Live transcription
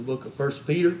The book of 1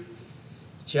 Peter,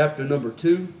 chapter number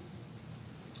 2.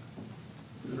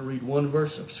 I'm going to read one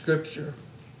verse of Scripture.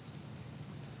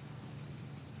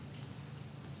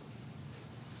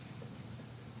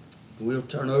 We'll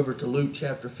turn over to Luke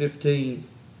chapter 15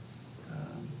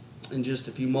 in just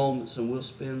a few moments, and we'll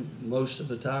spend most of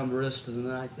the time, the rest of the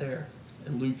night there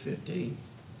in Luke 15.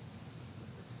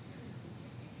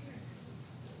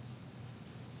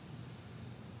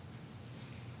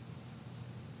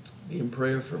 Be in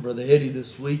prayer for Brother Eddie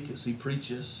this week as he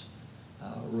preaches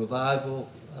revival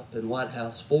up in White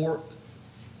House Fork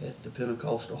at the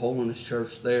Pentecostal Holiness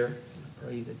Church there. I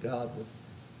pray that God would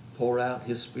pour out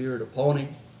His Spirit upon him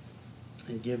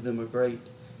and give them a great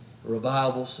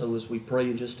revival. So as we pray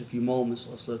in just a few moments,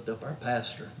 let's lift up our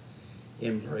pastor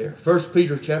in prayer. 1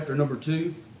 Peter chapter number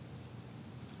 2,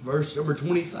 verse number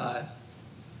 25.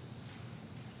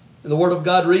 And the Word of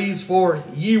God reads, "For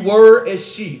ye were as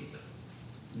sheep,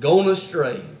 gone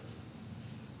astray,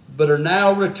 but are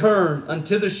now returned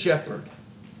unto the shepherd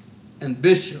and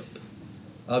bishop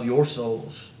of your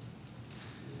souls.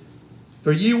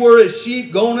 For ye were as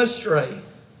sheep gone astray,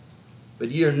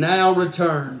 but ye are now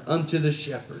returned unto the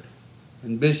shepherd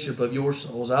and bishop of your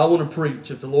souls." I want to preach,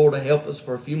 if the Lord will help us,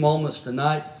 for a few moments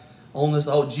tonight on this.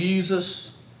 Oh,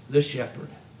 Jesus the shepherd.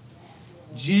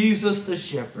 Jesus the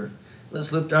shepherd.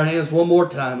 Let's lift our hands one more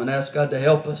time and ask God to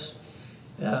help us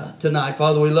tonight.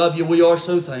 Father, we love you. We are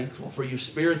so thankful for your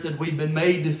Spirit that we've been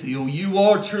made to feel. You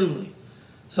are truly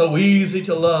so easy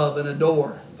to love and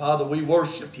adore. Father, we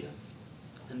worship you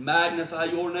and magnify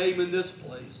your name in this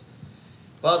place.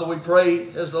 Father, we pray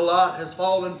as the light has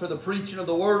fallen for the preaching of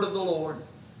the word of the Lord,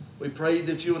 we pray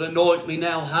that you would anoint me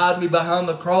now, hide me behind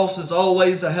the cross as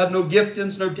always. I have no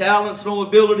giftings, no talents, no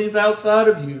abilities outside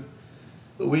of you.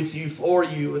 But with you, for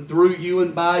you, and through you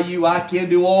and by you, I can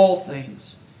do all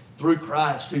things through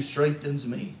Christ who strengthens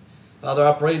me. Father,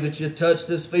 I pray that you touch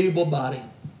this feeble body.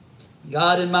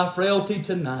 God, in my frailty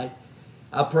tonight,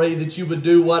 I pray that you would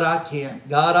do what I can.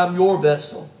 God, I'm your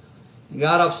vessel.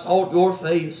 God, I've sought your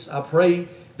face. I pray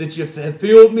that you have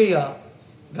filled me up.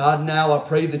 God, now I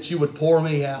pray that you would pour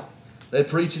me out. Let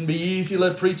preaching be easy.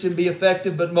 Let preaching be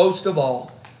effective. But most of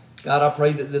all, God, I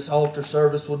pray that this altar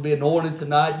service would be anointed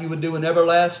tonight. You would do an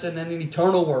everlasting and an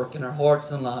eternal work in our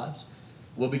hearts and lives.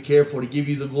 We'll be careful to give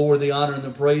you the glory, the honor, and the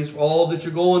praise for all that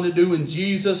you're going to do. In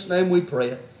Jesus' name we pray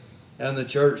it. And the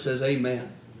church says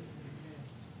amen.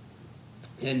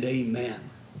 And amen.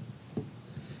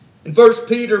 In 1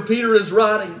 Peter, Peter is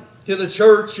writing to the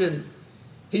church, and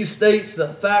he states the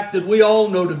fact that we all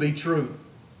know to be true.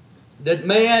 That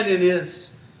man in his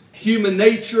human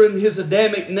nature and his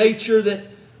Adamic nature, that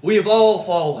we have all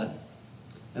fallen.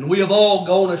 And we have all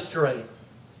gone astray.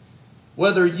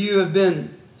 Whether you have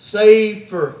been saved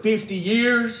for 50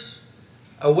 years,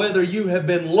 or whether you have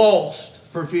been lost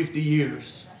for 50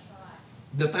 years.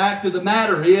 The fact of the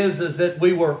matter is that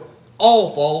we were all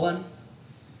fallen,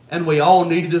 and we all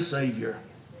needed a Savior.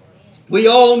 We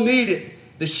all needed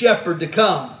the shepherd to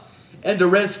come and to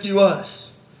rescue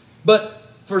us. But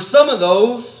for some of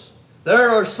those,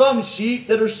 there are some sheep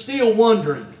that are still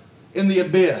wandering in the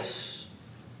abyss.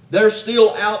 They're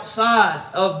still outside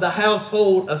of the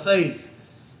household of faith.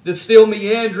 That's still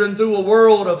meandering through a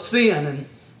world of sin and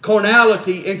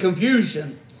carnality and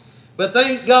confusion. But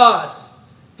thank God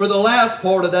for the last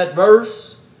part of that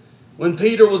verse, when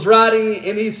Peter was writing,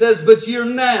 and he says, "But ye are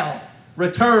now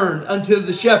returned unto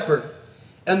the shepherd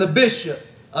and the bishop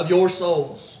of your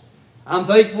souls." I'm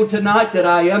thankful tonight that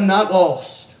I am not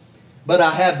lost, but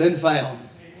I have been found.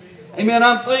 Amen.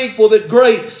 I'm thankful that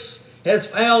grace has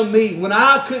found me when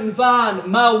I couldn't find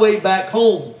my way back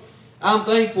home. I'm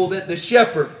thankful that the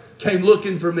shepherd came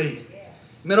looking for me.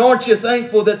 Amen. Aren't you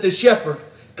thankful that the shepherd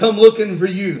come looking for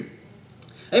you?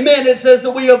 Amen. It says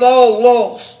that we have all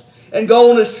lost and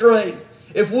gone astray.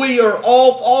 If we are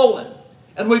all fallen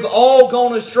and we've all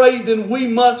gone astray, then we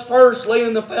must first lay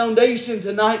in the foundation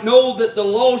tonight, know that the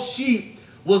lost sheep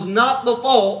was not the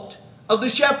fault of the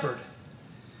shepherd.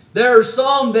 There are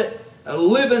some that are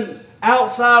living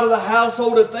outside of the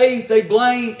household of faith. They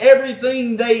blame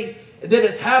everything that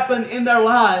has happened in their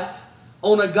life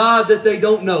on a God that they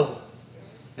don't know.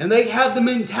 And they have the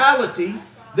mentality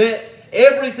that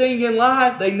everything in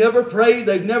life, they never prayed,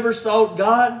 they've never sought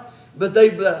God, but they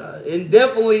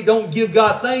definitely don't give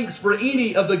God thanks for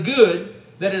any of the good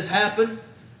that has happened.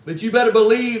 But you better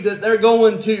believe that they're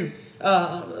going to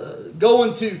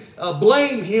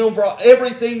blame Him for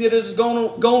everything that has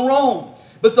gone wrong.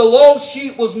 But the lost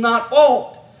sheep was not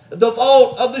the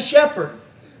fault of the shepherd.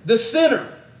 The sinner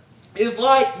is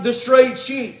like the strayed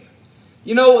sheep.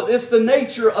 You know, it's the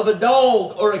nature of a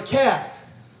dog or a cat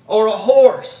or a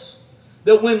horse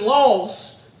that when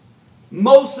lost,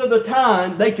 most of the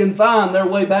time they can find their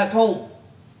way back home.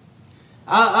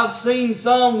 I've seen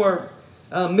some where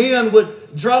men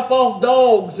would drop off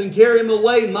dogs and carry them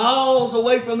away miles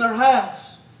away from their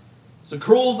house. It's a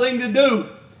cruel thing to do.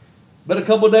 But a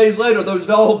couple of days later, those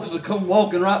dogs will come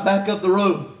walking right back up the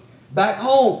road, back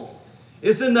home.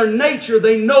 It's in their nature.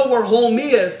 They know where home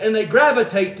is, and they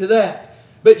gravitate to that.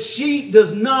 But sheep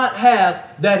does not have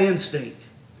that instinct.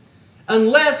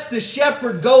 Unless the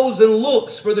shepherd goes and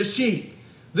looks for the sheep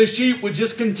would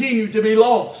just continue to be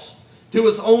lost to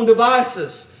his own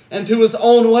devices and to his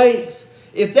own ways.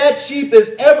 If that sheep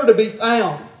is ever to be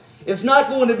found, it's not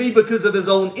going to be because of his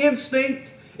own instinct.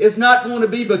 It's not going to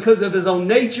be because of his own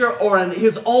nature or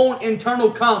his own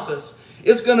internal compass.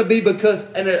 It's going to be because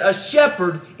a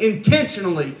shepherd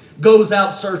intentionally goes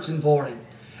out searching for him.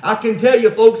 I can tell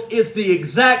you, folks, it's the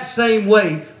exact same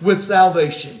way with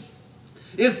salvation.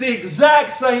 It's the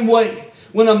exact same way.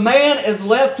 When a man is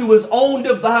left to his own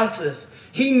devices,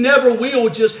 he never will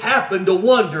just happen to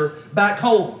wander back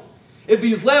home. If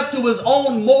he's left to his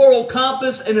own moral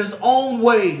compass and his own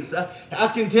ways, I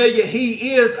can tell you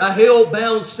he is a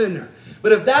hell-bound sinner.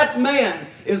 But if that man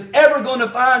is ever going to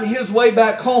find his way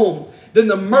back home, then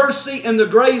the mercy and the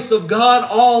grace of God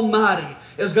Almighty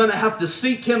is going to have to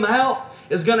seek him out,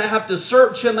 is going to have to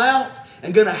search him out,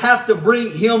 and going to have to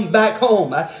bring him back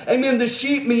home. Amen. The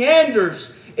sheep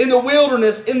meanders in the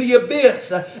wilderness, in the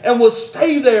abyss, and will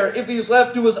stay there if he's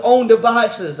left to his own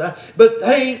devices. But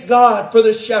thank God for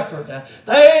the shepherd.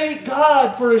 Thank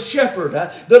God for a shepherd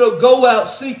that'll go out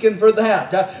seeking for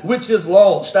that which is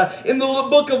lost. In the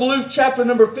book of Luke chapter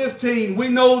number 15, we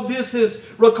know this is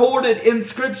recorded in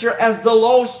Scripture as the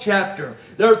lost chapter.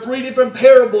 There are 3 different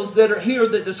parables that are here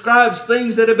that describes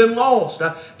things that have been lost.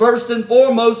 First and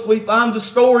foremost, we find the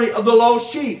story of the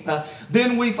lost sheep.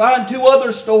 Then we find 2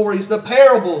 other stories, the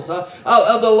parables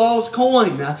of the lost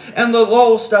coin and the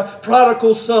lost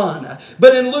prodigal son.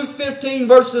 But in Luke 15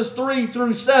 verses 3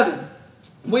 through 7,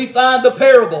 we find the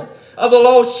parable of the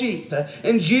lost sheep.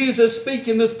 And Jesus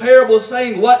speaking this parable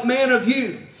saying, "What man of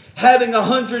you, having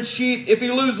 100 sheep, if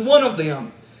he lose one of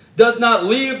them, doth not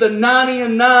leave the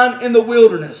 99 in the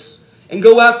wilderness, and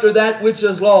go after that which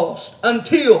is lost,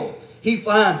 until he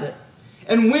find it?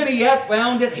 And when he hath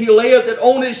found it, he layeth it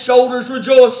on his shoulders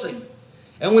rejoicing.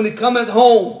 And when he cometh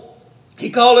home,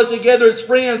 he calleth together his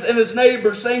friends and his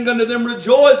neighbors, saying unto them,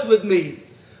 Rejoice with me,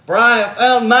 for I have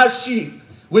found my sheep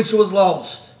which was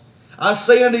lost. I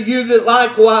say unto you that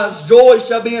likewise joy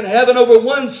shall be in heaven over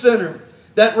one sinner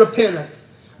that repenteth,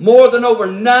 more than over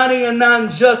 99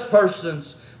 just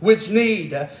persons which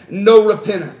need no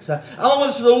repentance." I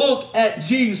want us to look at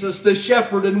Jesus the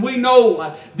shepherd, and we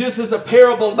know this is a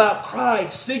parable about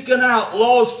Christ seeking out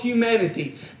lost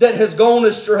humanity that has gone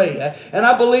astray. And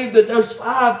I believe that there's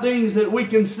 5 things that we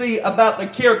can see about the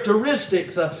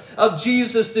characteristics of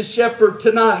Jesus the shepherd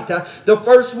tonight. The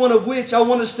first one of which I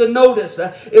want us to notice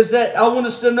is that I want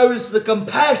us to notice the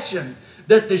compassion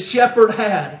that the shepherd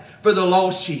had for the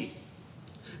lost sheep.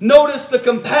 Notice the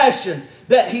compassion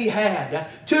that he had.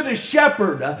 To the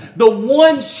shepherd, the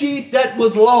one sheep that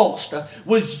was lost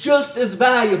was just as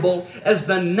valuable as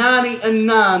the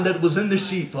 99 that was in the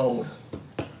sheepfold.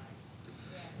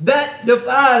 That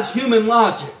defies human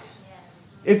logic.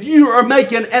 If you are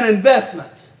making an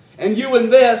investment and you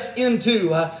invest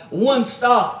into one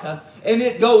stock and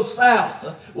it goes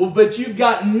south, but you've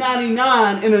got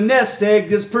 99 in a nest egg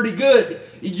that's pretty good,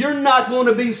 you're not going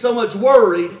to be so much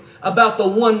worried about the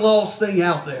one lost thing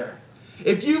out there.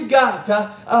 If you've got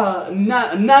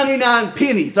 99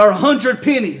 pennies or 100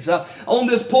 pennies on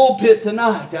this pulpit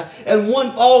tonight and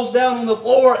one falls down on the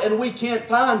floor and we can't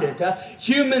find it,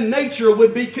 human nature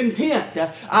would be content.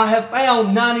 I have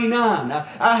found 99.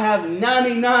 I have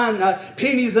 99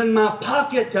 pennies in my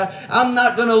pocket. I'm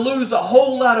not going to lose a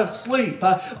whole lot of sleep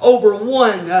over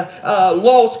one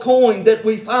lost coin that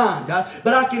we find.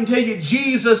 But I can tell you,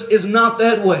 Jesus is not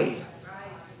that way.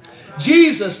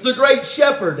 Jesus, the great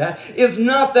shepherd, is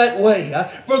not that way.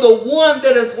 For the one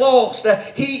that is lost,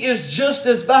 he is just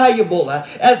as valuable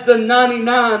as the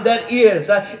 99 that is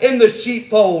in the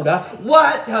sheepfold.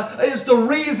 What is the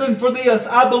reason for this?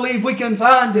 I believe we can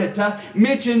find it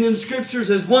mentioned in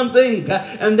Scriptures as one thing,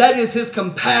 and that is his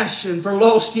compassion for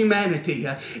lost humanity.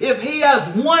 If he has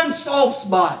one soft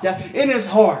spot in his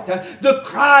heart, the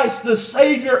Christ, the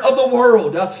Savior of the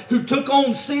world, who took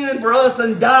on sin for us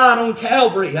and died on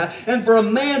Calvary, And for a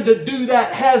man to do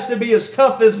that has to be as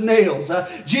tough as nails.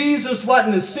 Jesus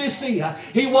wasn't a sissy.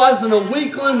 He wasn't a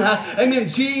weakling. Amen.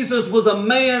 Jesus was a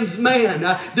man's man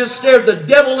that stared the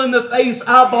devil in the face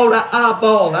eyeball to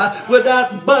eyeball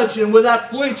without budging, without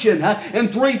flinching.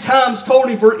 And 3 times told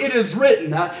him, for it is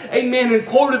written. Amen. And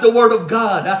quoted the word of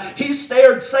God. He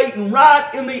stared Satan right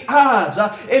in the eyes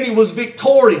and he was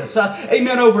victorious.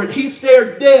 Amen. Over it. He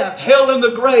stared death, hell, and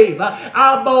the grave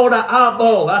eyeball to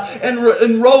eyeball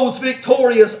and rose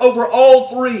victorious over all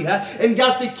 3 and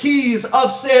got the keys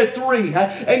of said 3.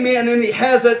 Amen. And he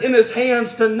has it in his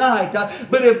hands tonight.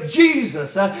 But if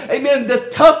Jesus, amen, the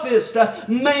toughest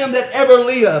man that ever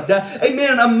lived,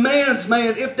 amen, a man's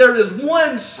man, if there is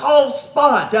one soft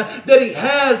spot that he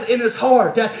has in his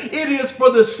heart, it is for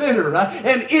the sinner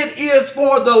and it is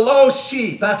for the lost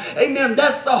sheep. Amen.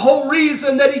 That's the whole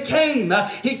reason that he came.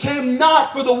 He came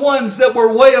not for the ones that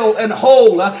were well and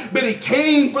whole, but he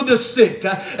came for the sick.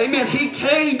 Amen. He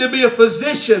came to be a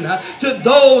physician to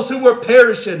those who were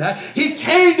perishing. He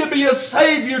came to be a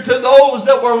savior to those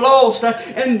that were lost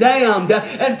and damned.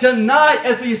 And tonight,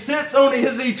 as he sits on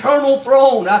his eternal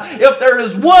throne, if there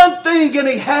is one thing and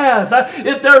he has,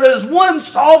 if there is one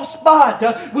soft spot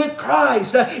with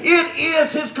Christ, it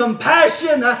is his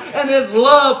compassion and his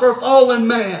love for fallen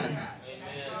man.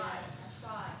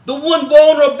 The one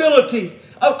vulnerability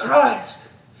of Christ,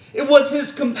 it was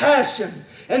his compassion.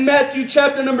 In Matthew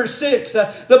chapter number 6,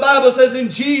 the Bible says, in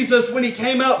Jesus, when he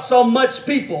came out, saw much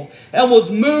people and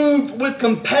was moved with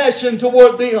compassion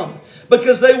toward them,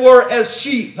 because they were as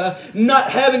sheep,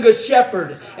 not having a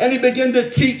shepherd. And he began to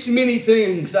teach many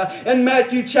things. In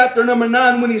Matthew chapter number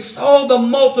 9, when he saw the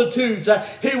multitudes,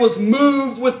 he was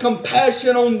moved with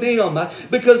compassion on them,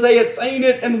 because they had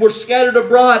fainted and were scattered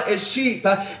abroad as sheep,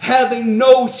 having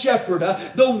no shepherd.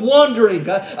 The wandering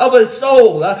of a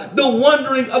soul, the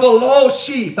wandering of a lost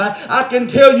sheep, I can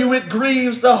tell you it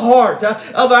grieves the heart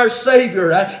of our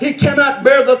Savior. He cannot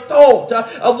bear the thought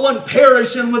of one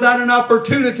perishing without an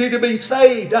opportunity to be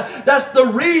saved. That's the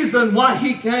reason why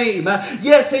he came.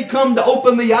 Yes, he come to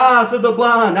open the eyes of the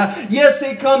blind. Yes,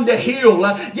 he come to heal.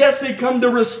 Yes, he come to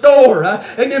restore.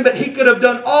 Amen. But he could have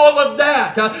done all of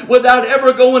that without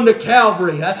ever going to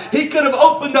Calvary. He could have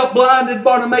opened up blinded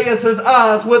Bartimaeus'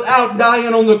 eyes without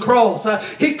dying on the cross.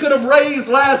 He could have raised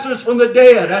Lazarus from the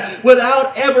dead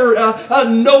without ever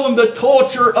knowing the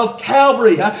torture of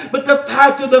Calvary. But the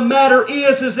fact of the matter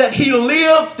is that he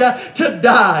lived to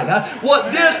die.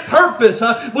 What this purpose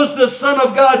was the Son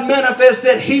of God manifest,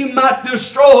 that he might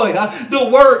destroy the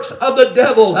works of the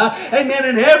devil. Amen.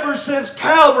 And ever since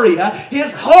Calvary,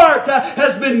 his heart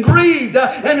has been grieved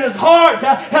and his heart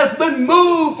has been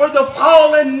moved for the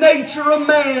fallen nature of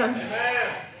man. Amen.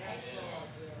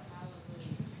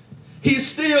 He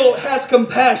still has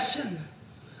compassion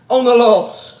on the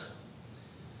lost.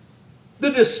 The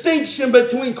distinction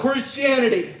between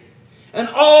Christianity and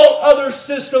all other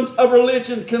systems of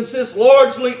religion consists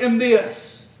largely in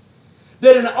this: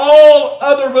 that in all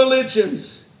other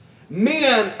religions,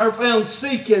 men are found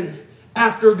seeking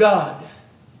after God.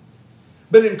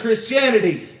 But in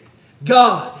Christianity,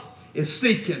 God is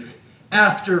seeking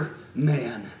after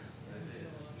man.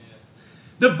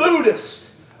 The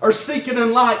Buddhists are seeking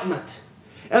enlightenment,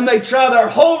 and they try their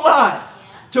whole life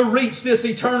to reach this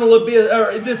eternal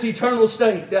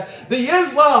state. The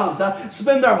Islams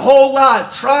spend their whole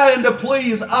life trying to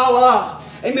please Allah.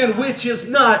 Amen. Which is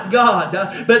not God.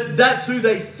 But that's who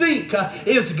they think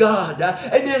is God.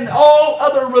 Amen. All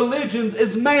other religions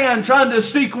is man trying to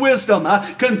seek wisdom.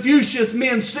 Confucius,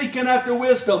 men seeking after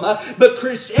wisdom. But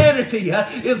Christianity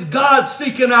is God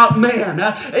seeking out man.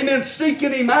 Amen.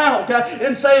 Seeking him out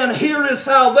and saying, here is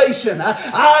salvation.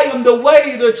 I am the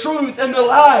way, the truth, and the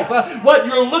life. What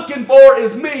you're looking for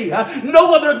is me.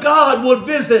 No other God would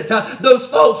visit those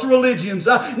false religions.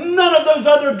 None of those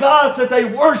other gods that they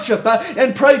worship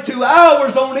and pray 2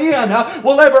 hours on end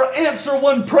will ever answer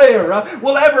one prayer,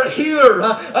 will ever hear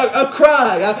a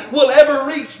cry, will ever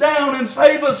reach down and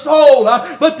save a soul.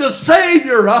 But the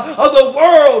Savior of the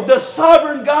world, the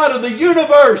sovereign God of the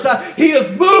universe, he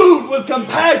is moved with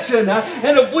compassion.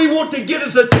 And if we want to get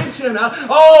his attention,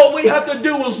 all we have to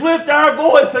do is lift our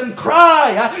voice and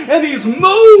cry, and he's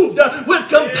moved with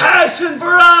compassion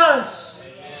for us.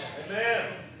 Amen.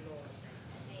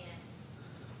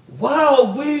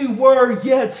 While we were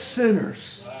yet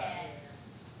sinners,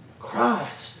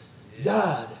 Christ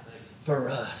died for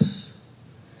us.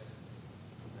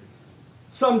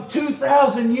 Some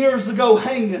 2,000 years ago,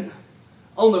 hanging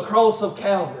on the cross of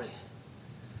Calvary,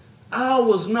 I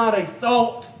was not a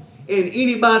thought in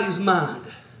anybody's mind,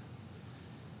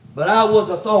 but I was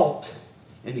a thought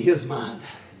in his mind.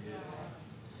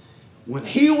 when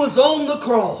He was on the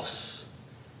cross,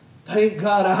 thank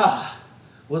God I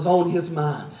was on His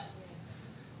mind.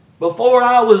 Before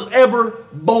I was ever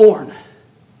born,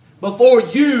 before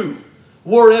you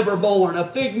were ever born, a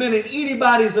figment in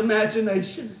anybody's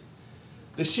imagination,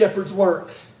 the shepherd's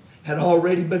work had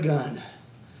already begun,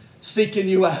 seeking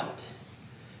you out.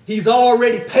 He's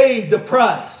already paid the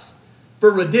price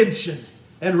for redemption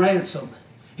and ransom.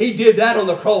 He did that on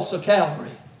the cross of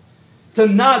Calvary.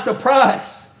 Tonight the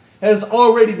price has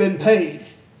already been paid.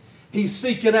 He's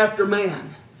seeking after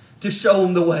man to show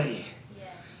him the way.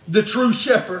 Yes. The true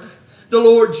shepherd, the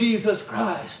Lord Jesus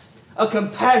Christ, a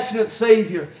compassionate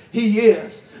Savior, He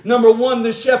is. Number one,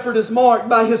 the shepherd is marked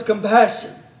by His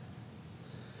compassion.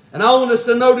 And I want us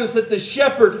to notice that the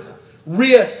shepherd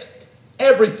risked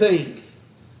everything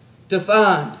to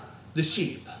find the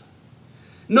sheep.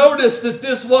 Notice that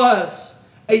this was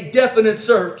a definite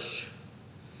search.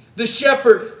 The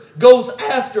shepherd goes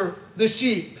after the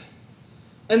sheep.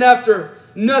 And after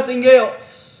nothing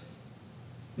else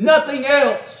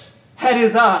had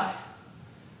his eye.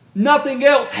 Nothing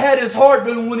else had his heart.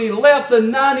 But when he left the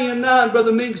 99,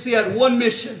 Brother Minks, he had one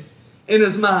mission in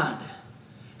his mind.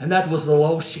 And that was the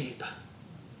lost sheep.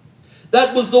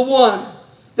 That was the one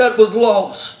that was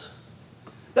lost.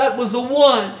 That was the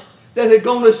one that had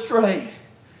gone astray.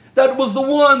 That was the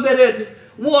one that had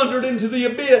wandered into the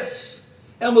abyss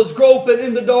and was groping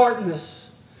in the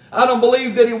darkness. I don't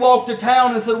believe that he walked to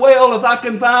town and said, well, if I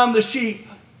can find the sheep,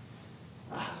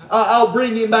 I'll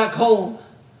bring him back home.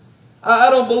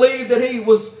 I don't believe that he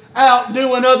was out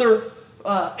doing other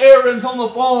errands on the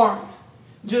farm,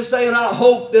 just saying, I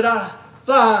hope that I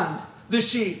find the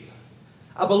sheep.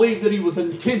 I believe that he was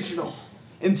intentional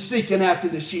in seeking after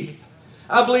the sheep.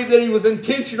 I believe that he was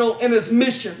intentional in his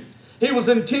mission. He was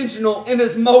intentional in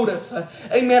his motive.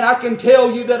 Amen. I can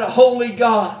tell you that a holy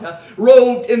God,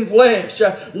 robed in flesh,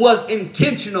 was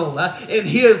intentional in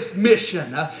His mission.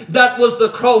 That was the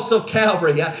cross of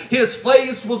Calvary. His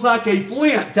face was like a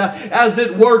flint, as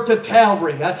it were, to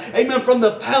Calvary. Amen. From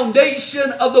the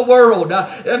foundation of the world,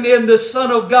 amen, the Son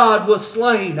of God was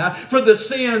slain for the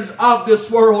sins of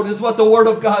this world, is what the Word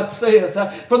of God says.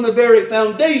 From the very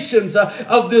foundations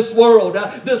of this world,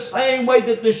 the same way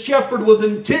that the shepherd was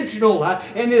intentional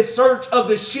in his search of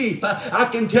the sheep, I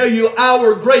can tell you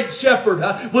our great shepherd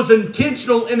was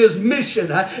intentional in his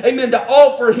mission, amen, to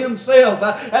offer himself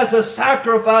as a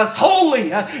sacrifice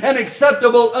holy and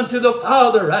acceptable unto the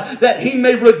Father, that He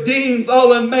may redeem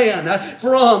fallen man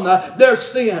from their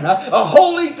sin. A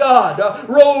holy God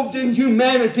robed in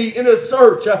humanity in a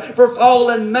search for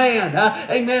fallen man.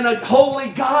 Amen. A holy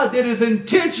God that is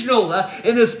intentional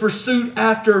in His pursuit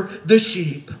after the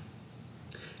sheep.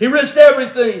 He risked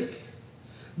everything.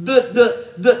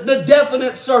 The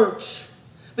definite search,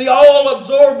 the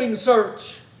all-absorbing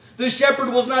search. The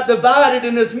shepherd was not divided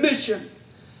in his mission.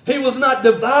 He was not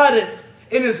divided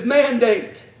in his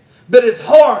mandate, but his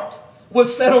heart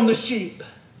was set on the sheep.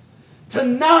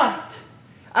 Tonight,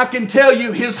 I can tell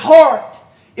you his heart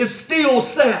is still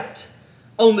set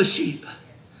on the sheep.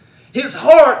 His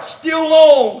heart still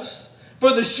longs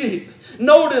for the sheep.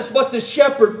 Notice what the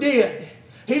shepherd did.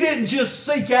 He didn't just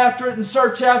seek after it and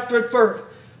search after it for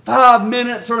 5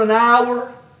 minutes or an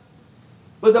hour.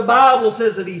 But the Bible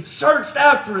says that he searched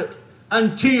after it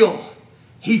until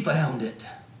he found it.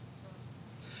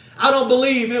 I don't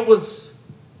believe it was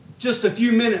just a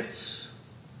few minutes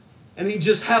and he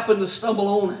just happened to stumble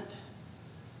on it.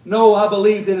 No, I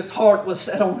believe that his heart was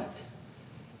set on it.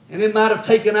 And it might have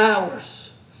taken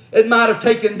hours. It might have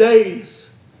taken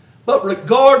days. But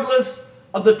regardless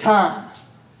of the time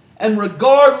and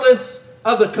regardless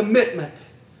of the commitment,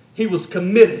 he was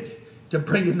committed to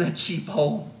bringing that sheep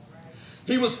home.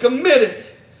 He was committed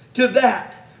to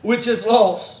that which is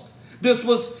lost. This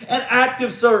was an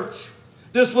active search.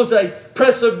 This was a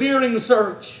persevering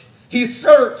search. He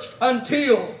searched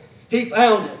until he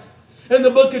found it. In the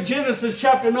book of Genesis,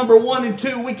 chapter number 1 and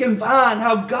 2, we can find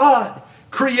how God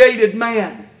created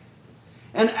man.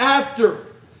 And after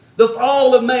the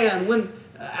fall of man, when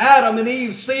Adam and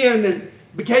Eve sinned and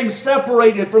became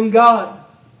separated from God,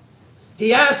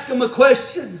 He asked him a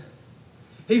question.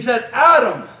 He said,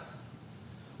 Adam,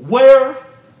 where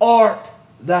art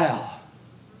thou?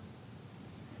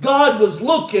 God was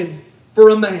looking for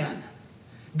a man.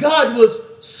 God was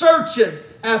searching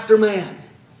after man.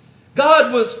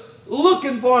 God was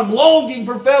looking for him, longing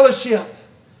for fellowship.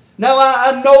 Now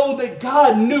I know that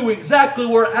God knew exactly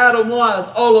where Adam was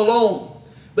all along.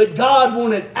 But God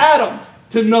wanted Adam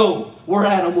to know where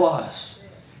Adam was.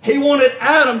 He wanted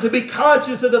Adam to be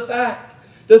conscious of the fact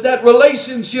that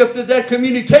relationship, that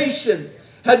communication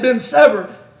had been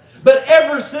severed. But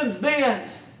ever since then,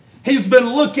 He's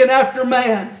been looking after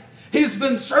man. He's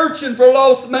been searching for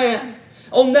lost man.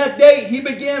 On that day, he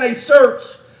began a search,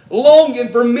 longing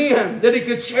for men that he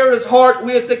could share his heart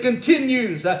with, that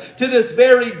continues to this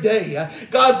very day.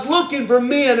 God's looking for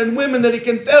men and women that he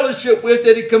can fellowship with,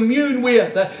 that he commune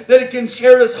with, that he can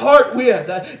share his heart with,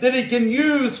 that he can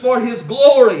use for his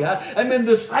glory. And in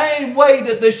the same way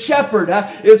that the shepherd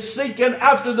is seeking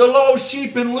after the lost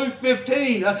sheep in Luke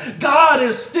 15, God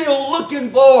is still looking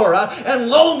for and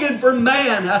longing for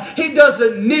man. He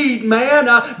doesn't need man,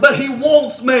 but he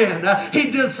wants man.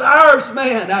 He desires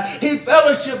man. He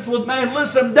fellowships with man.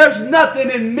 Listen, there's nothing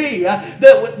in me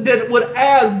that would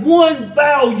add one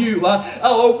value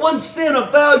or 1 cent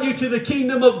of value to the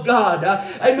kingdom of God.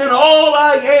 Amen. All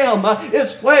I am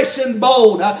is flesh and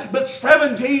bone. But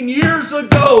 17 years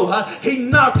ago, he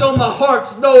knocked on my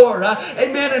heart's door.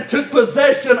 Amen. And took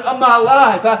possession of my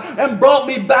life and brought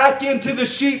me back into the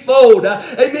sheepfold.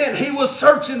 Amen. He was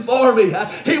searching for me.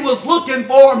 He was looking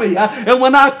for me. And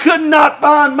when I could not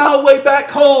find my way back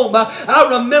home, I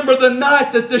remember the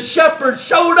night that the shepherd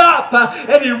showed up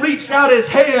and he reached out his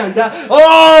hand.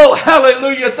 Oh,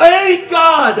 hallelujah. Thank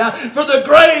God for the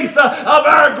grace of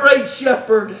our great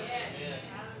shepherd. Yes.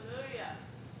 Hallelujah.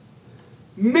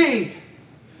 Me,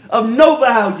 of no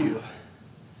value,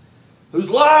 whose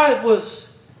life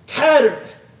was tattered,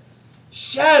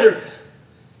 shattered,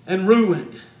 and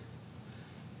ruined.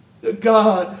 The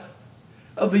God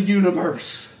of the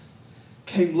universe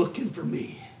came looking for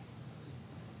me.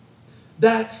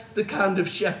 That's the kind of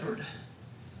shepherd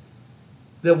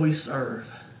that we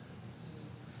serve.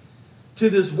 To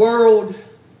this world,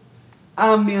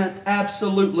 I meant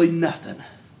absolutely nothing.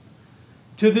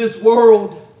 To this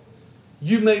world,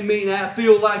 you may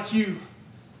feel like you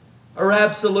are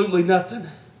absolutely nothing.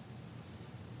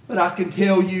 But I can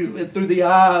tell you, and through the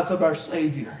eyes of our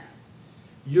Savior,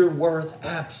 you're worth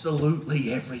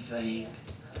absolutely everything.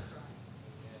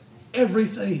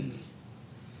 Everything.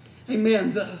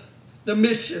 Amen. The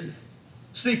mission,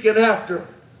 seeking after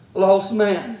lost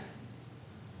man.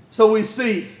 So we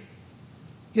see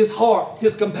his heart,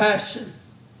 his compassion.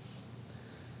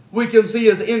 We can see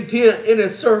his intent in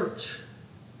his search.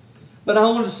 But I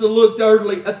want us to look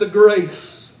thirdly at the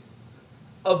grace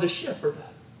of the shepherd.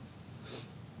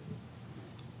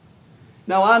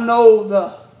 Now I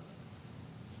know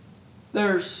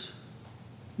there's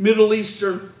Middle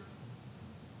Eastern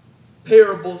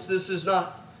parables. This is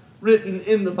not written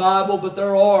in the Bible, but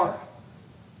there are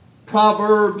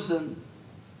proverbs and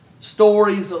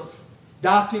stories of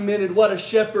documented what a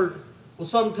shepherd will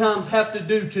sometimes have to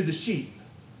do to the sheep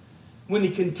when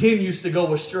he continues to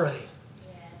go astray.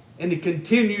 And he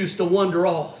continues to wander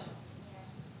off.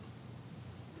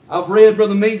 I've read,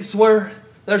 Brother Meeks, where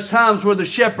there's times where the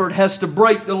shepherd has to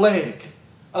break the leg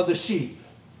of the sheep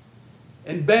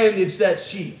and bandage that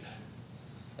sheep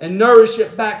and nourish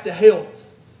it back to health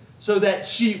so that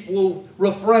sheep will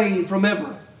refrain from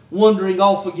ever wandering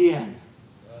off again.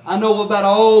 I know about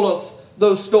all of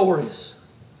those stories.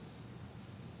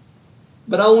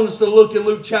 But I want us to look at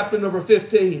Luke chapter number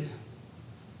 15.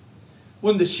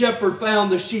 When the shepherd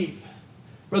found the sheep,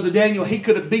 Brother Daniel, he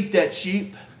could have beat that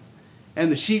sheep,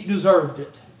 and the sheep deserved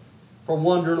it for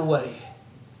wandering away.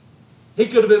 He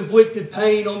could have inflicted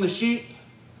pain on the sheep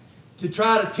to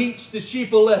try to teach the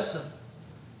sheep a lesson,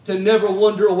 to never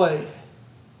wander away.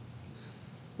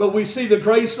 But we see the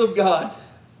grace of God,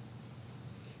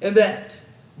 and that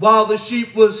while the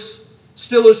sheep was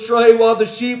still astray, while the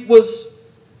sheep was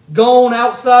gone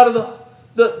outside of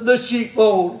the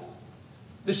sheepfold,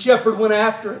 the shepherd went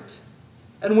after it.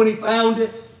 And when he found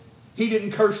it, he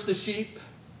didn't curse the sheep.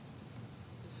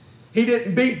 He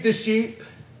didn't beat the sheep.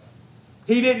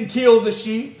 He didn't kill the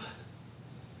sheep.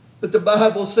 But the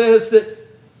Bible says that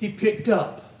he picked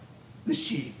up the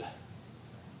sheep.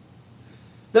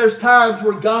 There's times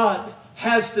where God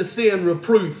has to send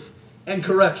reproof and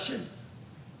correction.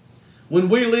 When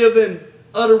we live in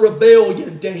utter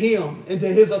rebellion to Him and to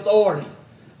His authority,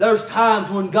 there's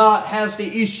times when God has to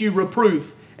issue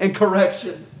reproof and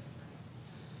correction.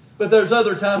 But there's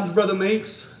other times, Brother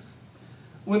Meeks,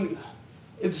 when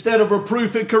instead of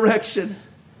reproof and correction,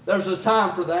 there's a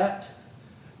time for that.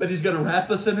 But He's going to wrap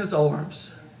us in His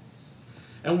arms.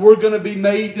 And we're going to be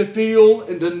made to feel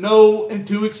and to know and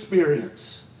to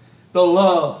experience the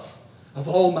love of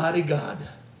Almighty God.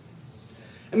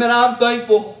 Amen. I'm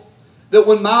thankful that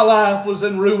when my life was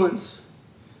in ruins,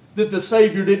 that the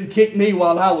Savior didn't kick me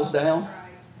while I was down.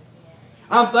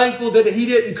 I'm thankful that He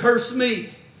didn't curse me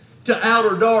to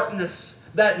outer darkness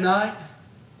that night.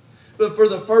 But for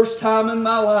the first time in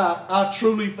my life, I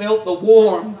truly felt the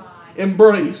warm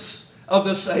embrace of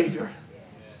the Savior.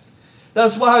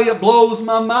 That's why it blows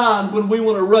my mind when we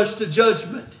want to rush to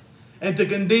judgment and to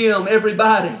condemn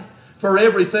everybody for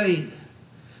everything,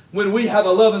 when we have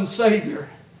a loving Savior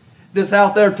that's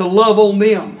out there to love on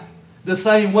them the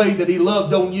same way that He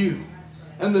loved on you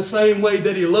and the same way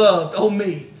that He loved on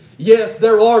me. Yes,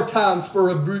 there are times for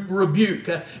rebuke.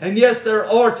 And yes, there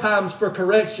are times for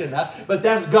correction. But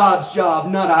that's God's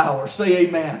job, not ours. Say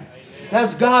amen.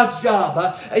 That's God's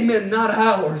job. Amen. Not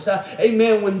ours.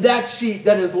 Amen. When that sheep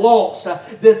that is lost,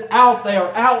 that's out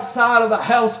there, outside of the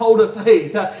household of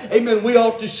faith, amen, we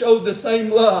ought to show the same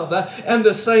love and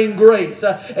the same grace,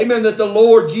 amen, that the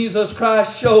Lord Jesus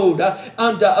Christ showed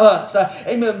unto us.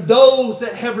 Amen. Those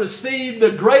that have received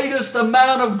the greatest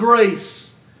amount of grace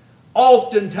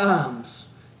oftentimes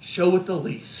show it the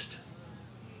least.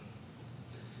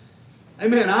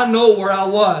 Amen. I know where I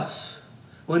was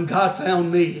when God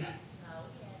found me.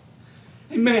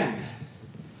 Amen.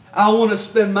 I want to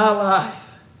spend my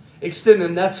life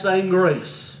extending that same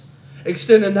grace,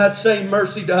 extending that same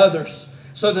mercy to others,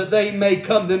 so that they may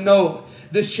come to know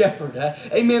the shepherd.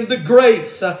 Amen. The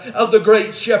grace of the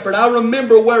great shepherd. I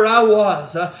remember where I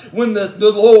was when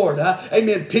the Lord,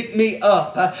 amen, picked me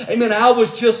up. Amen. I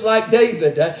was just like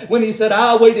David when he said,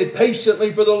 I waited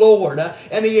patiently for the Lord,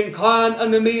 and He inclined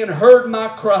unto me and heard my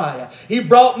cry. He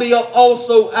brought me up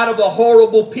also out of the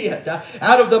horrible pit,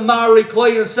 out of the miry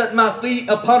clay, and set my feet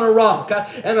upon a rock,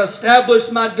 and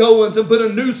established my goings, and put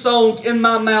a new song in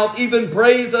my mouth, even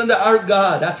praise unto our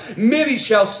God. Many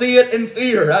shall see it and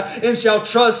fear, and shall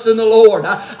trust in the Lord.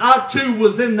 I too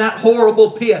was in that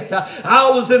horrible pit. I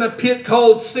was in a pit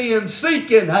called sin,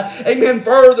 seeking, amen,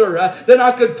 further than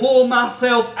I could pull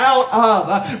myself out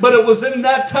of. But it was in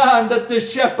that time that the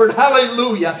shepherd,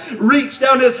 hallelujah, reached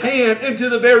down His hand into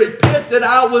the very pit that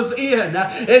I was in,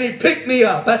 and He picked me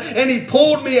up, and He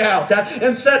pulled me out,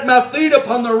 and set my feet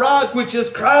upon the rock, which is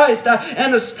Christ,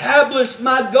 and established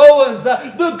my goings.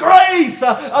 The grace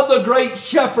of the great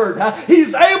shepherd.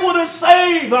 He's able to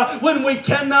save when we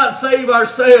cannot save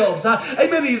ourselves.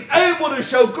 Amen. He's able to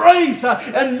show grace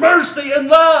and mercy and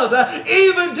love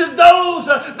even to those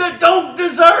that don't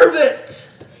deserve it.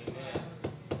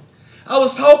 Amen. I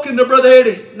was talking to Brother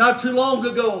Eddie not too long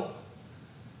ago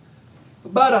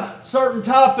about a certain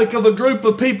topic of a group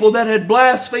of people that had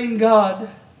blasphemed God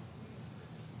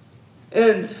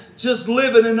and just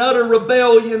living in utter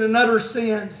rebellion and utter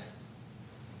sin.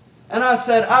 And I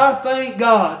said, I thank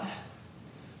God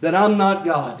that I'm not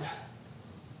God.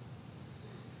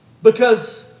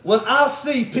 Because when I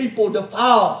see people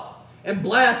defile and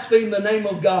blaspheme the name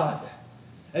of God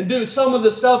and do some of the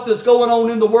stuff that's going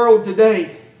on in the world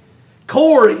today,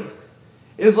 Cory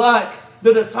is like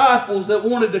the disciples that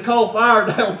wanted to call fire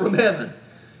down from heaven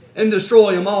and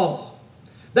destroy them all.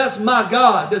 That's my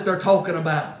God that they're talking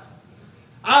about.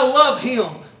 I love Him.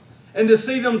 And to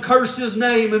see them curse His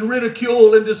name and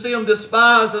ridicule, and to see them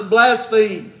despise and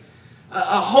blaspheme,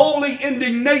 a holy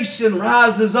indignation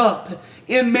rises up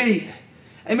in me.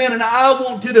 Amen. And I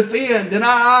want to defend, and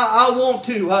I want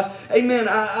to, amen,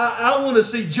 I want to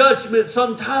see judgment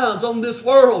sometimes on this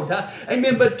world.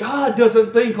 Amen. But God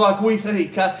doesn't think like we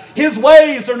think. His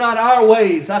ways are not our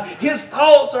ways. His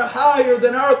thoughts are higher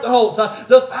than our thoughts.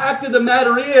 The fact of the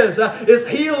matter is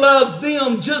He loves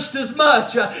them just as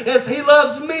much as He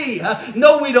loves me.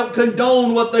 No, we don't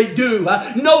condone what they do.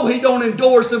 No, He don't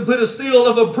endorse and put a seal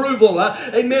of approval.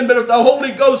 Amen. But if the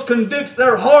Holy Ghost convicts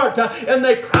their heart and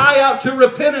they cry out to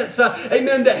repentance,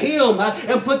 amen, to Him,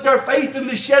 and put their faith in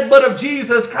the shed blood of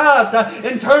Jesus Christ,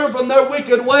 and turn from their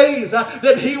wicked ways,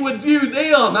 that He would view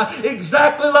them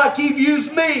exactly like He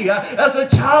views me, as a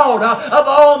child of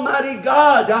Almighty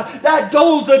God. That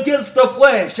goes against the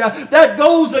flesh. That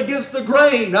goes against the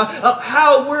grain of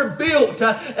how we're built.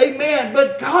 Amen.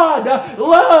 But God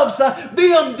loves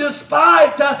them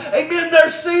despite, amen,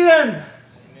 their sin.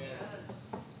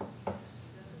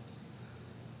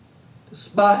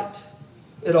 Despite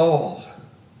it all,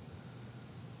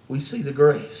 we see the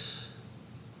grace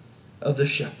of the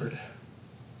shepherd.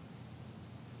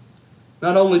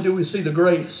 Not only do we see the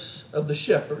grace of the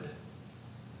shepherd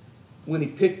when He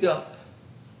picked up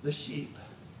the sheep,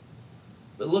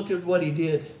 but look at what He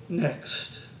did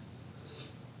next.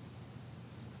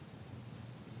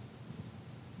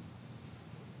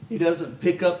 He doesn't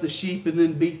pick up the sheep and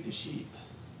then beat the sheep.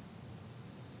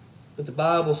 But the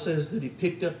Bible says that He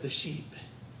picked up the sheep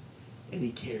and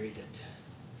He carried it.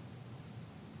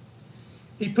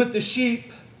 He put the sheep,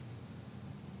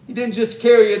 He didn't just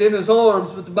carry it in His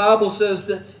arms, but the Bible says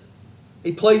that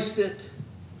He placed it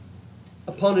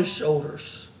upon His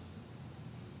shoulders.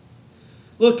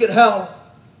 Look at how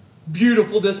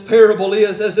beautiful this parable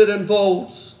is as it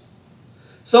unfolds.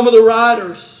 Some of the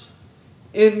writers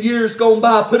in years gone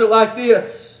by put it like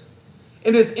this.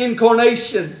 In his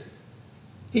incarnation,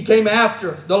 he came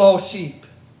after the lost sheep.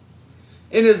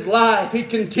 In his life, he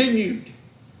continued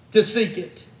to seek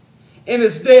it. In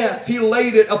his death, he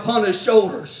laid it upon his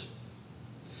shoulders.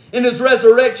 In his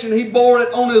resurrection, he bore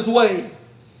it on his way.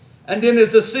 And in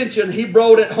his ascension, he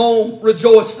brought it home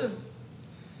rejoicing.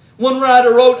 One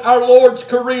writer wrote, our Lord's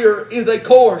career is a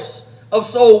course of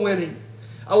soul winning.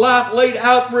 A life laid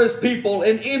out for his people,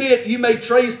 and in it you may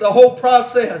trace the whole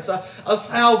process of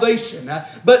salvation.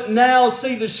 But now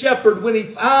see the shepherd, when he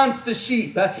finds the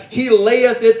sheep, he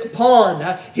layeth it upon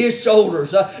his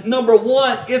shoulders. Number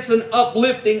one, it's an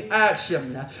uplifting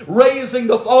action, raising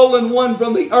the fallen one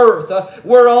from the earth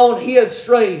whereon he had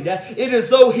strayed. It is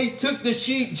though he took the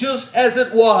sheep just as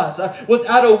it was,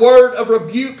 without a word of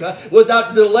rebuke,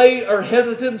 without delay or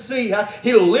hesitancy.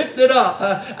 He lifted up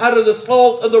out of the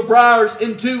slough of the briars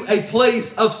into a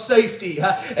place of safety.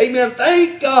 Amen.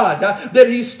 Thank God that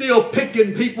he's still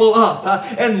picking people up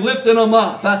and lifting them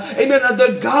up. Amen.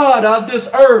 The God of this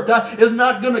earth is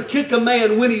not going to kick a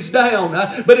man when he's down,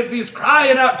 but if he's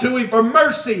crying out to him for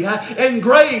mercy and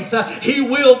grace, he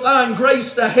will find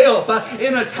grace to help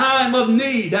in a time of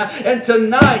need. And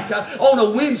tonight, on a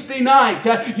Wednesday night,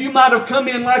 you might have come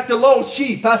in like the lost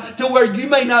sheep to where you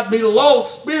may not be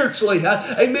lost spiritually.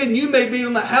 Amen. You may be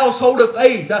in the household of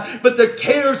faith, but the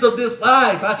cares of this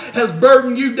life has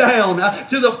burdened you down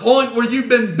to the point where you've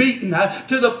been beaten,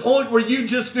 to the point where you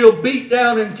just feel beat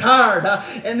down and tired,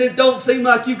 and it don't seem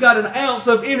like you got an ounce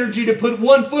of energy to put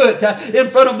one foot in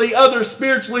front of the other,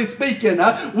 spiritually speaking.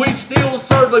 We still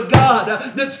serve a God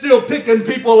that's still picking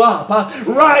people up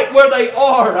right where they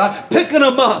are, picking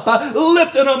them up,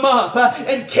 lifting them up,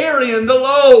 and carrying the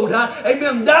load.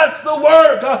 Amen. That's the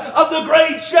work of the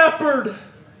great shepherd.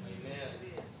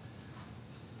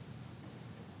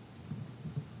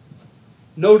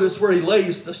 Notice where he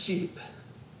lays the sheep.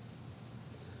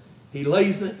 He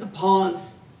lays it upon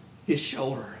his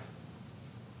shoulder.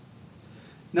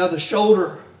 Now the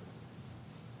shoulder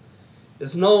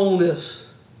is known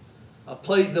as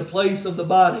the place of the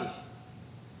body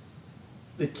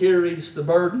that carries the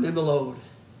burden and the load.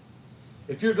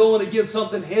 If you're going to get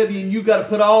something heavy and you've got to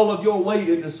put all of your weight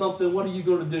into something, what are you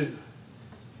going to do?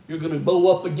 You're going to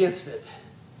bow up against it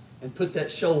and put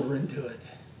that shoulder into it.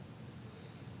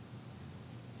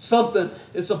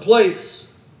 It's a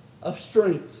place of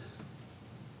strength,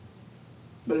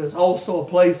 but it's also a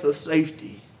place of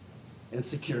safety and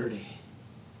security.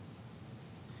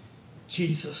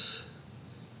 Jesus,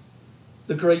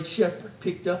 the great shepherd,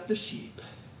 picked up the sheep,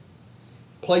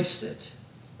 placed it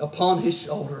upon his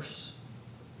shoulders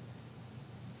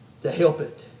to help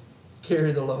it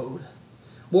carry the load.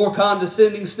 More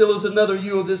condescending still is another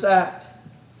view of this act.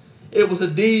 It was a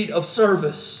deed of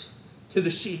service to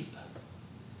the sheep.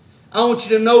 I want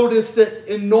you to notice that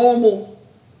in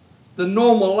the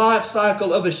normal life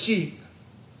cycle of a sheep,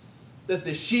 that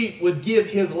the sheep would give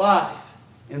his life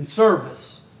in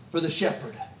service for the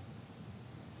shepherd.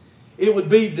 It would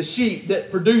be the sheep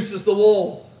that produces the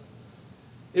wool.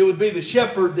 It would be the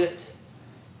shepherd that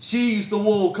sheaves the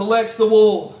wool, collects the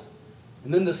wool,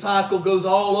 and then the cycle goes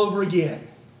all over again.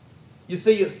 You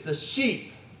see, it's the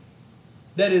sheep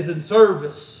that is in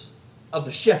service of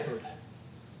the shepherd.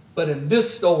 But in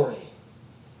this story,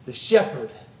 the shepherd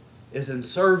is in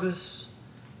service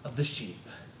of the sheep.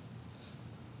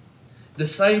 The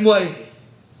same way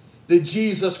that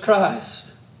Jesus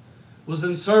Christ was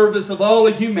in service of all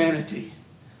of humanity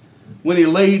when he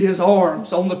laid his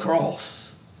arms on the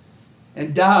cross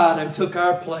and died and took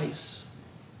our place.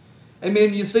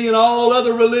 Amen. You see, in all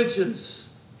other religions,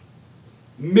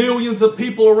 millions of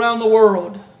people around the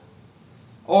world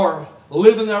are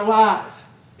living their life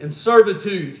in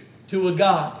servitude to a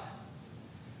God.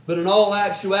 But in all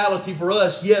actuality for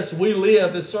us, yes, we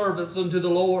live as servants unto the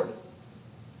Lord.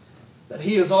 But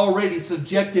he has already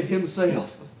subjected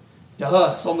himself to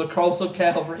us on the cross of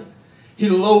Calvary. He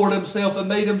lowered himself and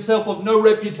made himself of no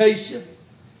reputation.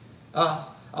 A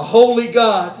holy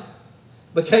God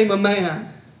became a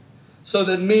man so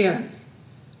that men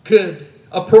could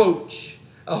approach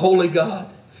a holy God.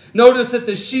 Notice that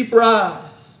the sheep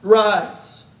rides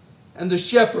and the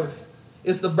shepherd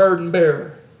is the burden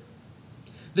bearer.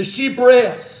 The sheep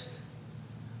rest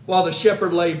while the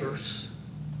shepherd labors.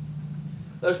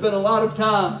 There's been a lot of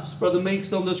times, Brother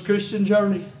Meeks, on this Christian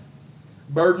journey,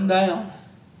 burdened down.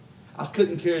 I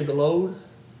couldn't carry the load.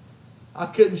 I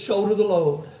couldn't shoulder the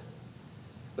load.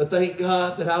 But thank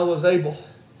God that I was able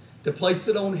to place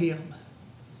it on him,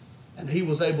 and he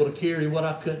was able to carry what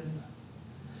I couldn't.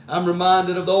 I'm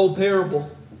reminded of the old parable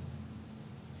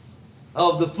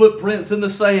of the footprints in the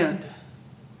sand,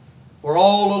 where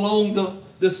all along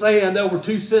the sand, there were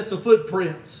two sets of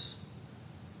footprints.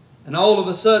 And all of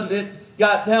a sudden it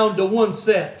got down to one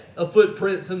set of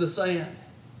footprints in the sand.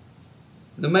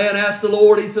 The man asked the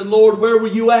Lord, he said, Lord, where were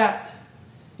you at?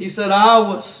 He said, I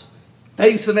was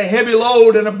facing a heavy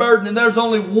load and a burden, and there's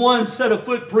only one set of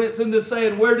footprints in the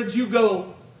sand. Where did you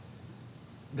go?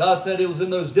 God said it was in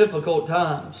those difficult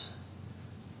times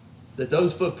that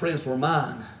those footprints were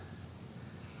mine.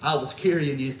 I was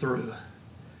carrying you through.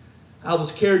 I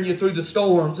was carrying you through the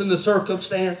storms and the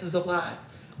circumstances of life.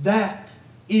 That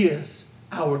is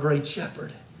our great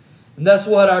shepherd. And that's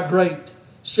what our great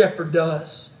shepherd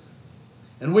does.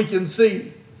 And we can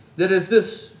see that as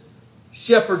this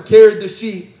shepherd carried the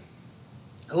sheep,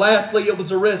 lastly, it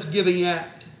was a rest-giving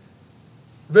act.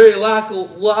 Very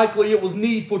likely it was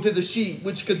needful to the sheep,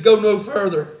 which could go no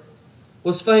further,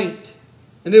 was faint,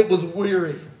 and it was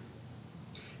weary.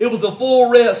 It was a full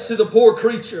rest to the poor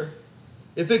creature,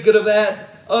 if it could have had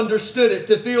understood it,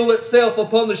 to feel itself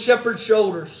upon the shepherd's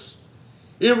shoulders,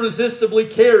 irresistibly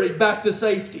carried back to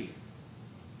safety.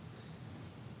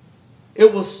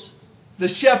 It was the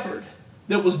shepherd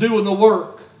that was doing the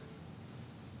work,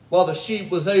 while the sheep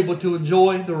was able to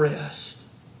enjoy the rest.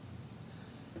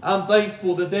 I'm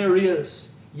thankful that there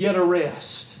is yet a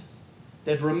rest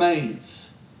that remains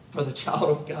for the child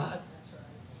of God.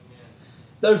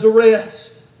 There's a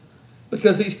rest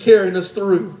because He's carrying us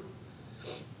through,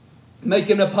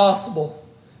 making it possible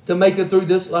to make it through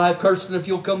this life. Kirsten, if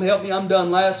you'll come help me, I'm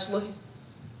done. Lastly,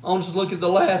 I want us to look at the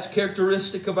last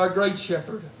characteristic of our great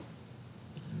shepherd.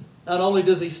 Not only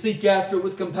does He seek after it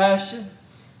with compassion,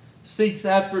 seeks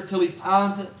after it till He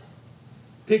finds it,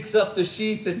 picks up the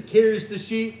sheep and carries the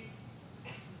sheep,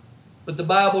 but the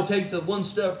Bible takes it one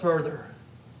step further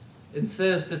and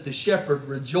says that the shepherd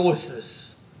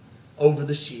rejoices over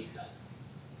the sheep.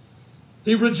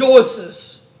 He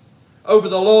rejoices over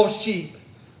the lost sheep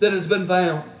that has been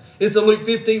found. It's in Luke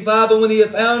 15:5, and when He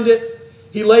had found it,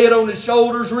 He lay it on His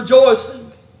shoulders,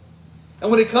 rejoicing. And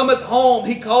when He cometh home,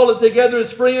 He calleth together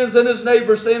His friends and His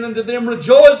neighbors, saying unto them,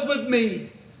 Rejoice with me,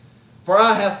 for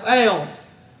I have found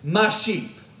my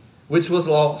sheep, which was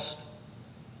lost.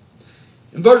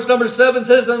 In verse number 7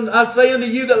 says, And I say unto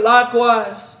you that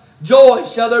likewise joy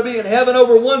shall there be in heaven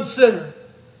over one sinner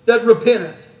that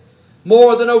repenteth,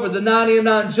 more than over the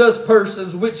 99 just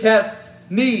persons which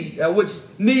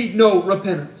need no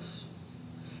repentance.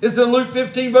 It's in Luke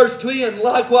 15 verse 10,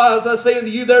 Likewise I say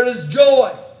unto you, there is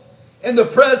joy in the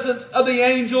presence of the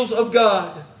angels of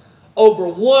God over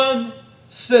one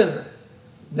sinner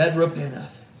that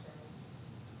repenteth.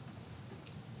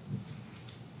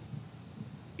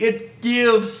 It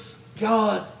gives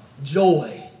God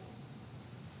joy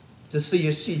to see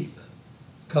a sheep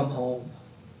come home.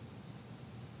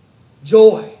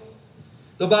 Joy.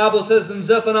 The Bible says in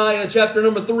Zephaniah chapter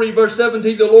number 3 verse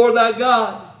 17, The Lord thy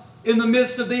God in the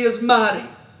midst of thee is mighty.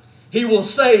 He will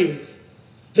save.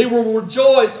 He will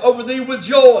rejoice over thee with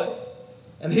joy,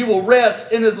 and He will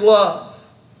rest in His love.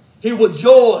 He will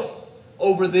joy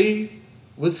over thee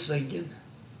with singing.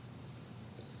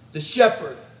 The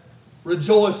shepherd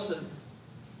rejoicing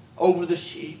over the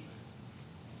sheep.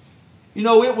 You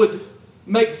know, it would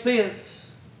make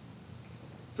sense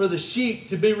for the sheep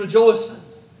to be rejoicing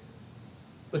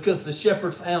because the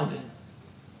shepherd found it.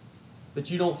 But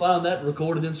you don't find that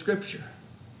recorded in Scripture.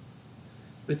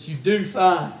 But you do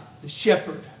find the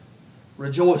shepherd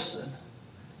rejoicing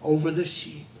over the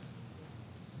sheep.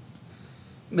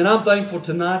 I mean, I'm thankful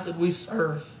tonight that we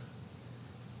serve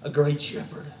a great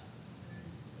shepherd.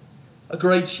 A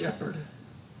great shepherd.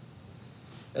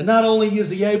 And not only is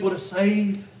He able to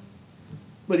save,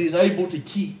 but He's able to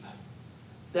keep.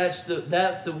 That's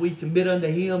that we commit unto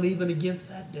Him even against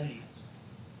that day.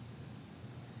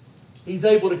 He's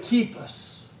able to keep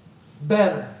us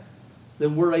better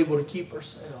than we're able to keep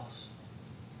ourselves.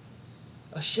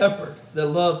 A shepherd that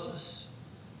loves us.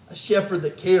 A shepherd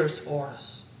that cares for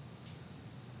us.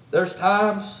 There's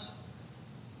times,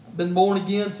 I've been born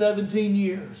again 17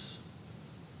 years.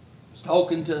 I was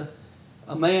talking to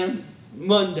a man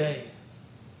Monday.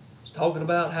 He was talking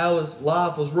about how his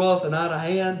life was rough and out of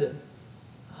hand. And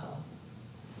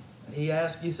he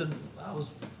asked, he said, I was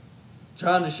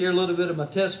trying to share a little bit of my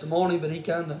testimony, but he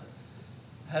kind of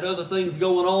had other things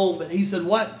going on. But he said,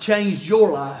 what changed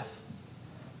your life?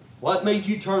 What made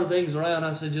you turn things around?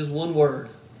 I said, just one word.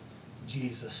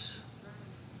 Jesus.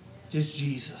 Just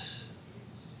Jesus.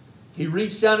 He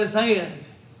reached out His hand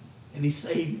and He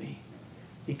saved me.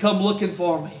 He come looking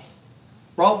for me.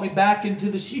 Brought me back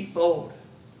into the sheepfold.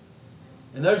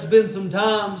 And there's been some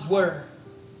times where,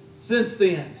 since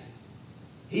then,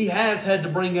 He has had to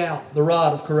bring out the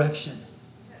rod of correction.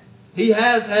 He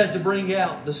has had to bring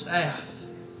out the staff.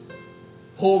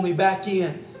 pull me back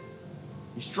in.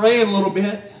 You're straying a little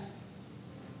bit.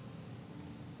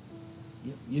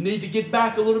 You need to get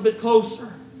back a little bit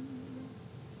closer.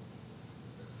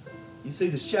 You see,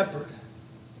 the shepherd,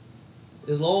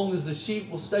 as long as the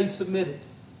sheep will stay submitted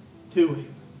to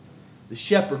him, the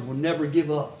shepherd will never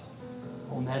give up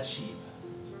on that sheep.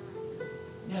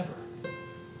 Never.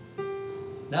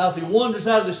 Now, if he wanders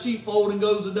out of the sheepfold and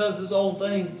goes and does his own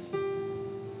thing,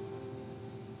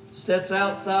 steps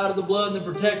outside of the blood and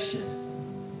the protection,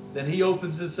 then he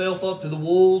opens himself up to the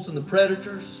wolves and the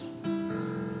predators.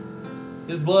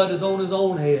 His blood is on his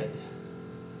own head.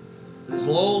 But as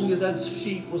long as that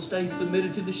sheep will stay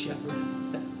submitted to the shepherd,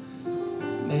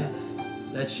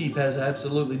 man, that sheep has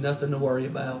absolutely nothing to worry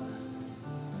about.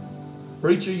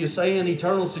 Preacher, you saying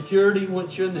eternal security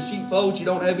once you're in the sheepfold, you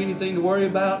don't have anything to worry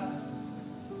about?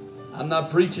 I'm not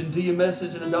preaching to you a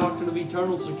message and a doctrine of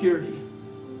eternal security.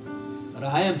 But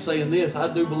I am saying this.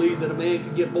 I do believe that a man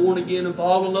can get born again and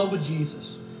fall in love with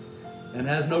Jesus and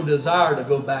has no desire to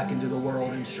go back into the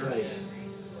world and stray.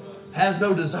 Has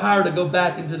no desire to go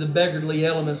back into the beggarly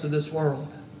elements of this world.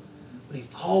 But he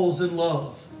falls in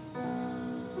love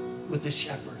with the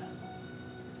shepherd.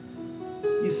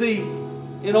 You see,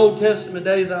 in Old Testament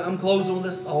days, I'm closing on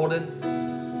this thought, and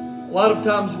a lot of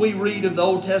times we read of the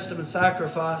Old Testament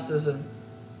sacrifices, and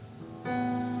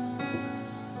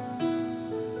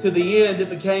to the end it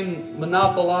became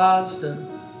monopolized, and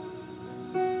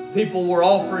people were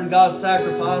offering God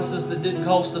sacrifices that didn't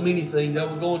cost them anything. They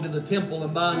were going to the temple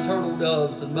and buying turtle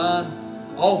doves and buying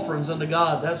offerings unto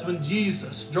God. That's when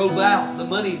Jesus drove out the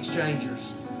money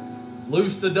exchangers,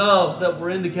 loosed the doves that were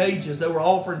in the cages. They were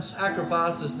offering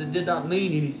sacrifices that did not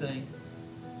mean anything.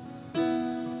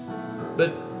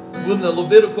 But when the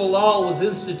Levitical law was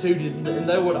instituted and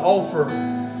they would offer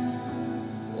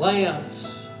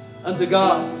lambs unto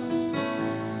God,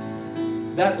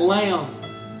 that lamb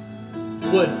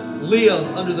would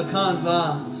live under the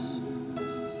confines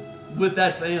with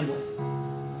that family.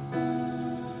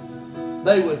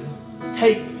 They would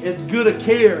take as good a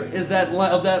care as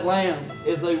of that lamb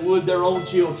as they would their own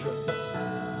children.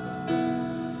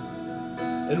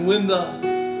 And when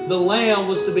the lamb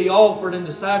was to be offered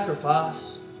into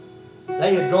sacrifice,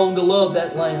 they had grown to love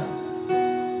that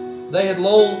lamb. They had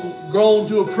long grown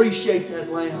to appreciate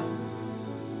that lamb.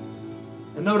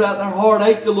 And no doubt their heart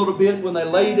ached a little bit when they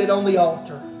laid it on the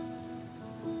altar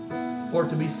for it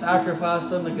to be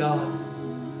sacrificed unto God.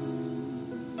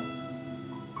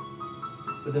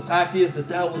 But the fact is that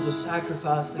that was a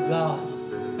sacrifice that God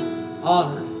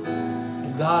honored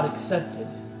and God accepted.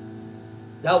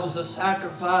 That was a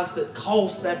sacrifice that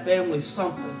cost that family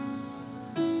something.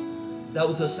 That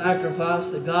was a sacrifice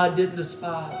that God didn't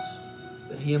despise,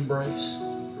 but He embraced.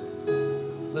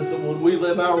 Listen, when we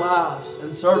live our lives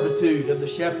in servitude of the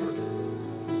shepherd,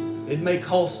 it may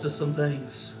cost us some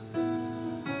things.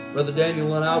 Brother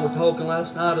Daniel and I were talking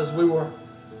last night as we were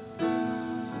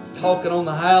talking on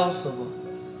the house of a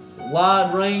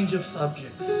wide range of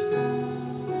subjects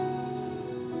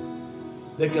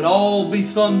that could all be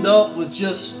summed up with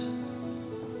just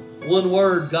one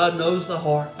word: God knows the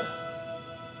heart.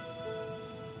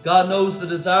 God knows the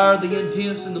desire, the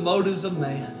intents, and the motives of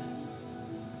man.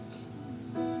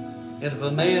 And if a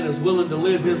man is willing to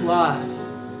live his life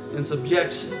in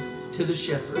subjection to the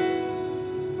shepherd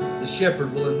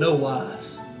will in no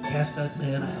wise cast that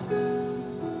man out.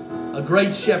 A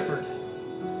great shepherd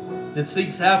that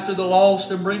seeks after the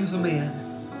lost and brings them in.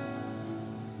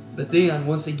 But then,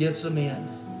 once He gets them in,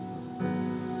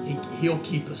 He'll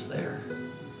keep us there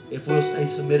if we'll stay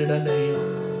submitted unto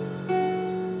Him.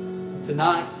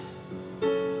 Tonight,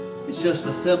 it's just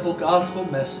a simple gospel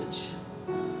message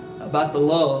about the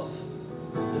love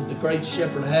that the great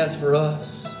shepherd has for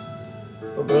us.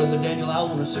 But Brother Daniel, I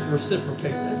want to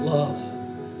reciprocate that love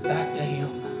back to Him.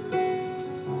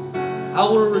 I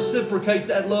want to reciprocate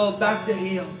that love back to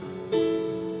Him.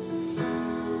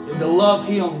 And to love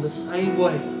Him the same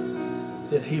way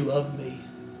that He loved me.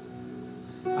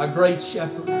 Our great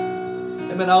shepherd.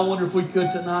 Amen. I wonder if we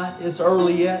could tonight, it's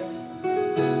early yet,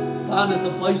 find us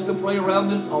a place to pray around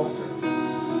this altar.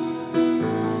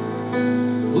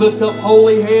 Lift up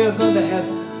holy hands unto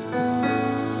heaven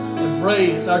and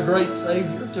praise our great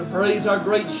Savior, to praise our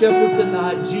great shepherd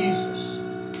tonight, Jesus,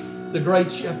 the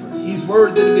great shepherd. He's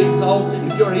worthy to be exalted.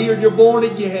 If you're here and you're born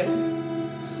again,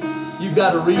 you've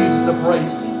got a reason to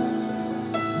praise Him.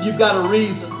 You've got a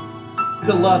reason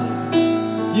to love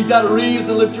Him. You've got a reason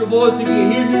to lift your voice. If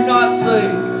you're here and you're not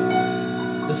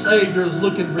saved, the Savior is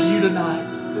looking for you tonight.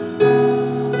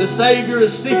 The Savior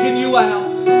is seeking you out.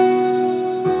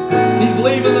 He's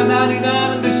leaving the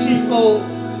 99 in the sheepfold,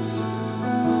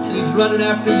 and He's running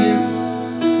after you.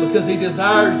 because He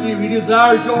desires you. He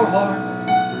desires your heart.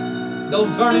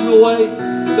 Don't turn Him away.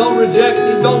 Don't reject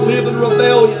Him. Don't live in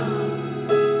rebellion.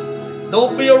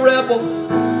 Don't be a rebel,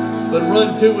 but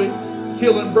run to Him.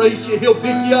 He'll embrace you. He'll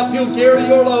pick you up. He'll carry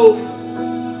your load.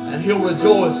 And He'll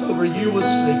rejoice over you with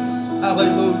singing.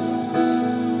 Hallelujah.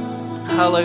 Hallelujah.